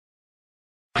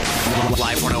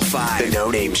Live 105, The No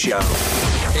Name Show.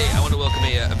 Hey, I want to welcome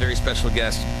a very special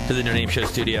guest to the No Name Show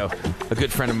studio. A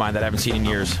good friend of mine that I haven't seen in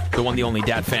years. The one, the only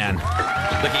Dat Phan.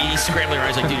 Look, he's scrambling around.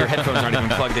 He's like, dude, your headphones aren't even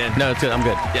plugged in. No, it's good. I'm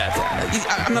good. Yeah,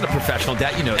 I'm not a professional,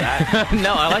 Dat. You know that.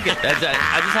 No, I like it.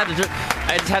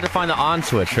 I just had to find the on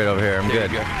switch right over here. I'm good.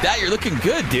 Dat, you're looking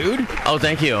good, dude. Oh,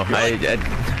 thank you.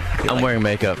 I'm wearing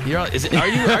makeup. Are you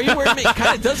wearing makeup?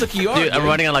 Kind of does look you are. Dude, I'm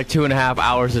running on like 2.5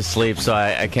 hours of sleep, so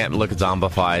I can't look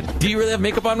zombified. Do you really have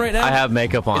makeup on right now? I have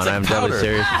makeup on. It's like I'm powder. deadly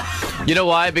serious. You know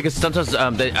why? Because sometimes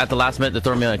at the last minute they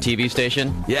throw me on a TV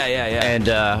station. Yeah. And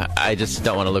I just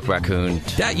don't want to look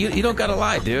raccooned. Dat, you don't gotta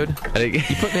lie, dude. You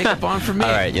put makeup on for me.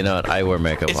 All right, you know what? I wear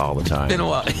makeup all the time. It's been a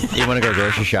while. You want to go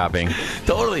grocery shopping?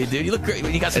 Totally, dude. You look great.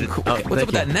 You got some cool. What's up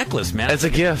with that necklace, man? It's a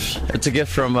gift. It's a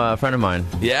gift from a friend of mine.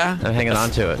 Yeah? I'm hanging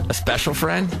on to it. A special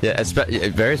friend? Yeah, it's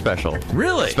very special.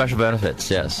 Really? Special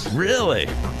benefits, yes. Really?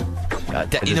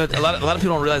 You know, a lot of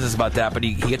people don't realize this about that, but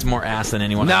he gets more ass than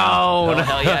anyone. No, else. Oh,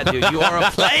 hell yeah, dude! You are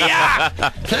a player. I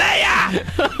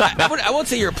won't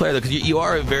say you're a player though, because you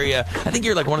are a very. I think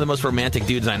you're like one of the most romantic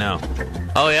dudes I know.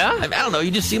 Oh yeah? I don't know.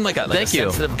 You just seem like a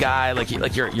sensitive guy. Like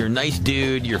you're a nice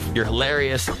dude. You're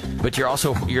hilarious, but you're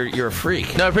also you're a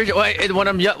freak. No, I appreciate. When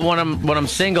I'm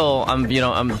single,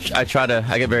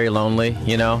 I get very lonely.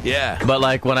 You know. Yeah. But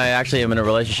like when I actually am in a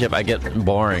relationship, I get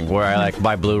boring. Where I like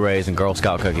buy Blu-rays and Girl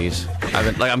Scout cookies.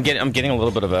 I'm getting a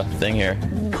little bit of a thing here.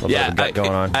 Yeah,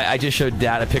 going on. I just showed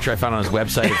Dad a picture I found on his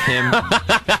website of him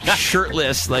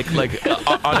shirtless, like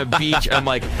on a beach. I'm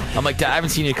like, Dad, I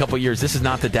haven't seen you in a couple years. This is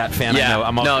not the Dat Phan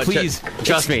I know. Please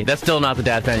trust me. That's still not the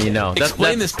Dat Phan you know.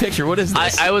 Explain this picture. What is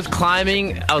this? I was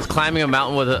climbing a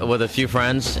mountain with a few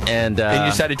friends, and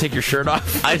you decided to take your shirt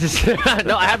off. I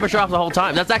had my shirt off the whole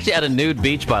time. That's actually at a nude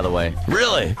beach, by the way.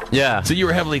 Really? Yeah. So you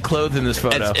were heavily clothed in this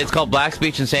photo. It's called Black's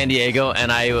Beach in San Diego,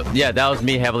 and that was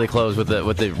me heavily clothed with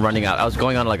the running out. I was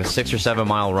going on like a 6 or 7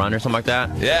 mile run or something like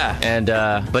that. Yeah. And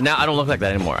but now I don't look like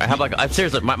that anymore. I have I'm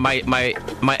seriously my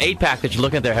 8-pack that you're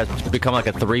looking at there has become like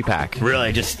a 3-pack.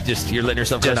 Really? Just you're letting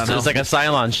yourself go downhill? It's like a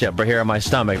Cylon ship right here on my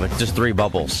stomach, like just 3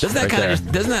 bubbles. Doesn't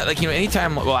that like, you know,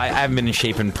 anytime, well, I haven't been in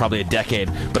shape in probably a decade,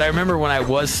 but I remember when I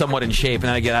was somewhat in shape and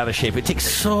then I get out of shape, it takes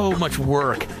so much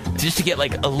work just to get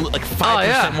like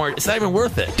 5% more. It's not even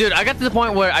worth it. Dude, I got to the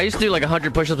point where I used to do like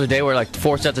 100 push-ups a day, where like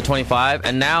 4 sets of 25,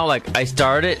 and now like I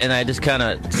start it and I just kind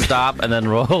of stop and then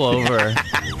roll over.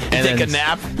 And take a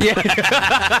nap?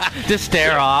 Yeah. Just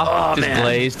stare off. Oh, just man.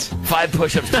 glazed. 5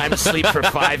 push-ups, time to sleep for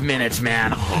 5 minutes,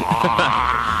 man.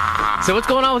 So what's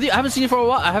going on with you? I haven't seen you for a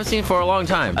while. I haven't seen you for a long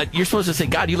time. You're supposed to say,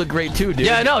 God, you look great too, dude.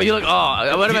 Yeah, I know. You look.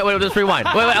 Oh, wait a minute. Wait, let's rewind.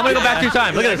 Wait, I'm gonna go back through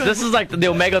time. Look at this. This is like the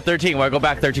Omega 13, where I go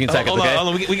back 13 seconds. Hold okay.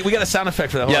 on. We got a sound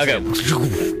effect for that. Yeah. Okay.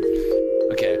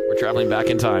 Okay, we're traveling back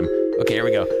in time. Okay, here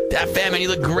we go. Dat Phan, man, you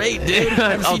look great, dude.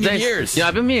 I haven't seen you in years. Yeah,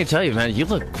 I've been meaning to tell you, man. You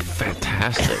look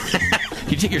fantastic.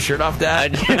 You take your shirt off,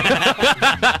 Dad?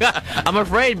 I'm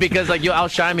afraid because like you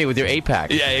outshine me with your 8-pack.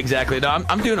 Yeah, exactly. No,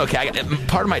 I'm doing okay.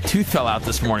 Part of my tooth fell out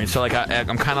this morning, so like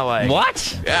I'm kind of like,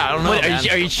 what? Yeah, I don't know. Wait,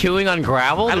 are you chewing on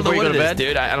gravel? I don't know before what you go it to bed? is,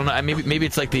 dude. I don't know. Maybe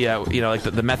it's like the like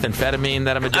the methamphetamine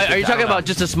that I'm addicted to. Are you talking about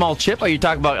just a small chip? Or are you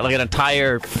talking about like an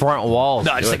entire front wall?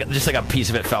 No, just like a piece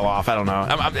of it fell off. I don't know.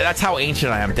 That's how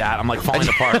ancient I am, Dad. I'm like falling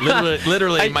apart.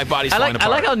 Literally, my body's falling apart. I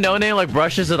like how No Name like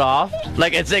brushes it off.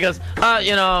 Like it goes,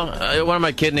 one of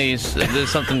my kidneys.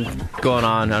 There's something going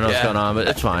on. I don't know what's going on, but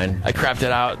it's fine. I crapped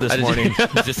it out this morning,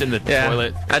 just in the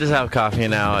toilet. I just have coffee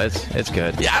now. It's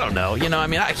good. Yeah, I don't know. You know, I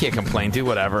mean, I can't complain. Do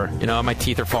whatever. You know, my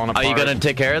teeth are falling apart. Are you gonna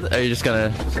take care of it? Are you just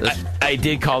gonna? I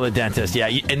did call the dentist. Yeah,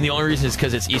 and the only reason is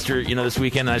because it's Easter. You know, this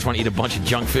weekend, and I just want to eat a bunch of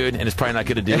junk food, and it's probably not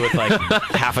good to do with like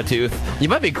half a tooth. You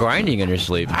might be grinding in your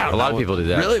sleep. A lot of people do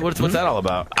that. Really? What's that all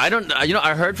about? I don't. You know,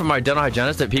 I heard from my dental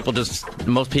hygienist that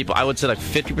most people, I would say like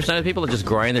 50% of people, that just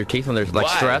grind their teeth when they're like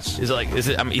stressed. Is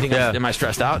it? I'm eating. Yeah. Am I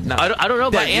stressed out? No. I don't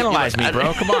know. But analyze me,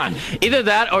 bro. Come on. Either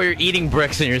that or you're eating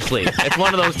bricks in your sleep. It's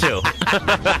one of those two.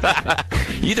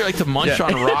 You either like to munch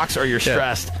on rocks or you're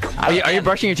stressed. Are you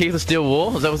brushing your teeth with steel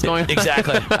wool? Is that what's going on?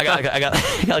 Exactly. I got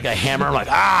like a hammer. I'm like,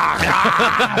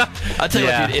 I'll tell you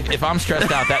what, dude. If I'm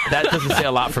stressed out, that doesn't say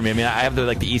a lot for me. I mean, I have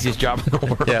the easiest job in the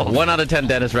world. Yeah. 1 out of 10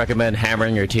 dentists recommend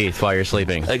hammering your teeth while you're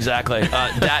sleeping. Exactly.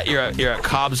 That you're at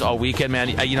Cobb's all weekend,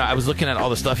 man. I was looking at all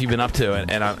the stuff you've been up to,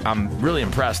 and I'm really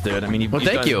impressed, dude. I mean,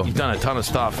 you've done a ton of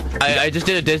stuff. I just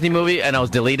did a Disney movie, and I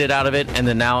was deleted out of it, and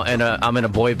then now I'm in a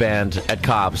boy band at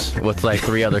Cobb's with like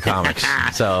 3 other comics.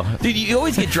 So, dude, you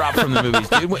always get dropped from the movies,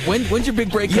 dude. When's your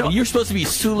big break? You're supposed to be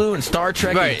Sulu and Star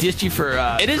Trek. Right. They dissed you for.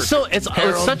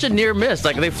 It's such a near miss.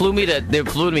 Like they flew me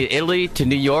to Italy, to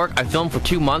New York. I filmed for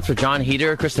 2 months for John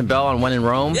Heder, Kristen Bell on When in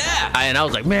Rome. Yeah. And I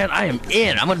was like, man, I am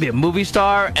in. I'm gonna be a movie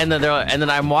star. And then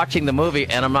I'm watching the movie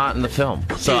and I'm not in the film.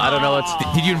 So I don't know.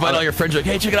 Did you invite all your friends? You're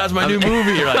like, hey, check it out, it's my new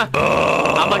movie. You're like,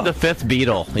 oh. I'm like the 5th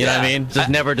Beatle. You know what I mean? Just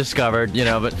never discovered. You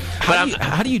know, but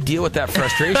how do you deal with that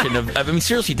frustration of? I mean,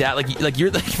 seriously, Dad. Like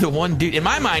you're like the one dude. In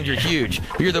my mind, you're huge.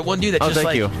 But you're the one dude that's just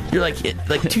like you're like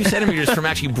 2 centimeters from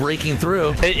actually breaking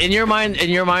through. In your mind,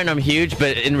 I'm huge.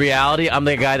 But in reality, I'm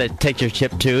the guy that takes your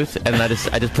chipped tooth and I just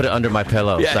put it under my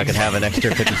pillow so I can have an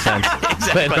extra 50 cents.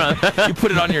 Exactly. You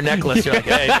put it on your necklace. You're like,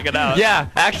 hey, check it out. Yeah,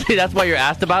 actually, that's why you're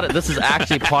asked about it. This is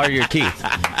actually part of your teeth.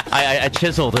 I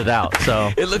chiseled it out,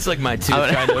 so it looks like my tooth,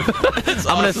 kind of.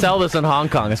 I'm going to sell this in Hong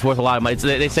Kong. It's worth a lot of money.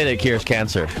 They say that it cures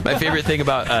cancer. My favorite thing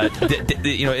about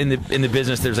in the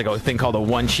business, there's like a thing called a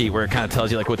one sheet where it kind of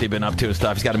tells you like what they've been up to and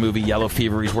stuff. He's got a movie, Yellow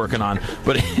Fever, he's working on,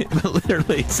 but it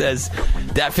literally says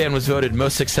Dat Phan was voted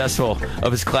most successful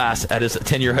of his class at his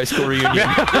 10-year high school reunion.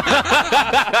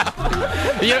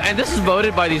 And this is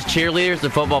voted by these cheerleaders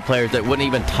and football players that wouldn't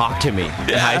even talk to me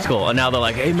in high school, and now they're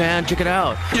like, "Hey man, check it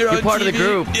out. You're part of the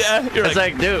group." Yeah, it's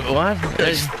like, dude, what?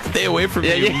 Stay away from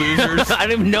me, you losers. I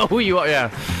don't even know who you are. Yeah.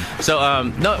 So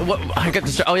I got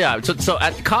this. Oh yeah. So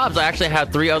at Cobb's, I actually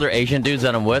had 3 other Asian dudes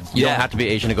that I'm with. You don't have to be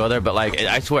Asian to go there, but like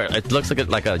I swear, it looks like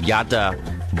a Yata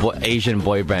Asian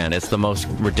boy band. It's the most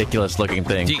ridiculous looking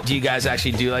thing. Do you guys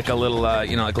actually do like a little,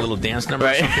 like a little dance number?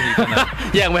 Right. Or something? You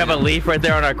can, yeah, we have a leaf right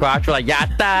there on our crotch. We're like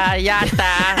Yata,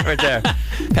 Yata, right there.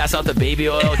 Pass out the baby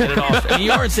oil, get it all. I mean,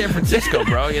 you are in San Francisco,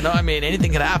 bro. You know, I mean,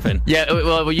 anything could happen. Yeah,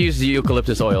 well, we use the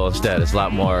eucalyptus oil instead. It's a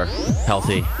lot more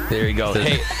healthy. There you go.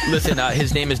 Hey, listen,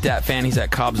 his name is Dat Phan. He's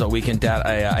at Cobb's all weekend. Dat,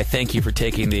 I thank you for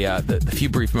taking the few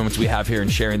brief moments we have here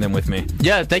and sharing them with me.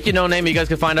 Yeah, thank you, No Name. You guys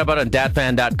can find out about it on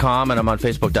datphan.com, and I'm on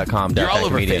Facebook.com. You're all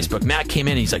over Facebook. Matt came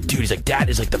in and he's like, dude, Dat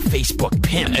is like the Facebook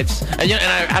pimp. And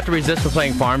I have to resist for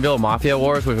playing Farmville Mafia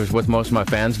Wars, which is what most of my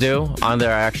fans do. On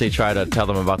there, I actually try to tell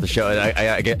them about the show.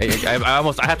 I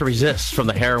have to resist from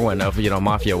the heroin of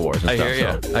Mafia Wars. And I hear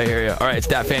you. So. I hear you. All right, it's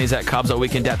Dat Phan. He's at Cobb's all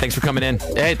weekend. Dat, thanks for coming in.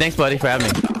 Hey, thanks, buddy, for having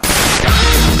me.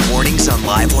 Mornings on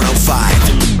Live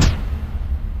 105.